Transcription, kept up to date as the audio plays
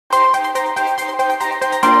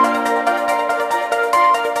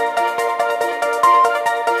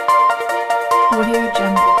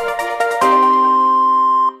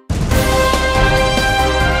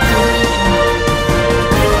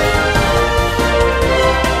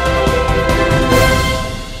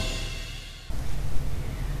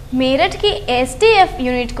मेरठ की STF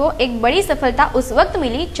unit को एक बड़ी सफलता उस वक्त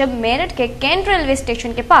मिली जब मेरठ के कैंट रेलवे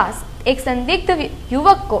स्टेशन के पास एक संदिग्ध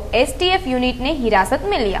युवक को एसटीएफ यूनिट ने हिरासत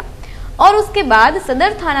में लिया और उसके बाद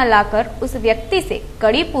सदर थाना लाकर उस व्यक्ति से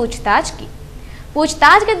कड़ी पूछताछ की।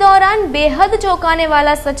 पूछताछ के दौरान बेहद चौंकाने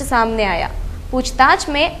वाला सच सामने आया। पूछताछ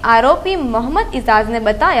में आरोपी मोहम्मद इजाज ने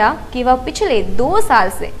बताया कि वह पिछले 2 साल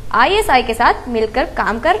से आईएसआई के साथ मिलकर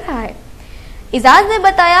काम कर रहा है। इजाज ने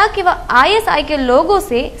बताया कि वह आईएसआई के लोगों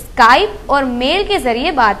से स्काइप और मेल के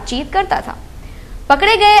जरिए बातचीत करता था।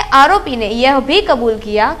 पकड़े गए आरोपी ने यह भी कबूल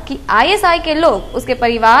किया कि आईएसआई के लोग उसके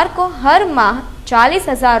परिवार को हर माह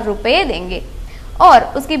 40,000 रुपए देंगे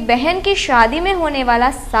और उसकी बहन की शादी में होने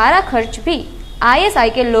वाला सारा खर्च भी आईएसआई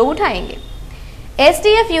के लोग उठाएंगे।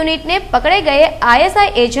 एसटीएफ यूनिट ने पकड़े गए आईएसआई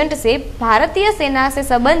एजेंट से भारतीय सेना से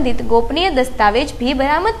संबंधित गोपनीय दस्तावेज भी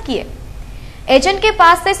बरामद किए। एजेंट के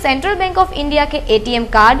पास से सेंट्रल बैंक ऑफ इंडिया के एटीएम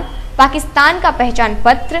कार्ड, पाकिस्तान का पहचान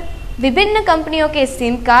पत्र, विभिन्न कंपनियों के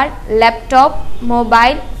सिम कार्ड, लैपटॉप,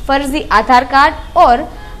 मोबाइल, फर्जी आधार कार्ड और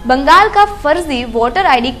बंगाल का फर्जी वोटर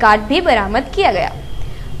आईडी कार्ड भी बरामद किया गया।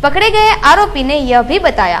 पकड़े गए आरोपी ने यह भी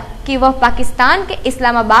बताया कि वह पाकिस्तान के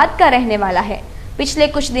इस्लामाबाद का रहने वाला है। पिछले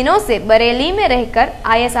कुछ दिनों से बरेली में रहकर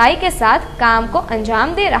आईएसआई के साथ काम को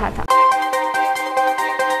अंजाम दे रहा था।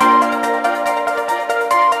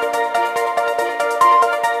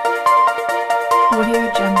 Audio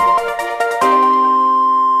Jungle.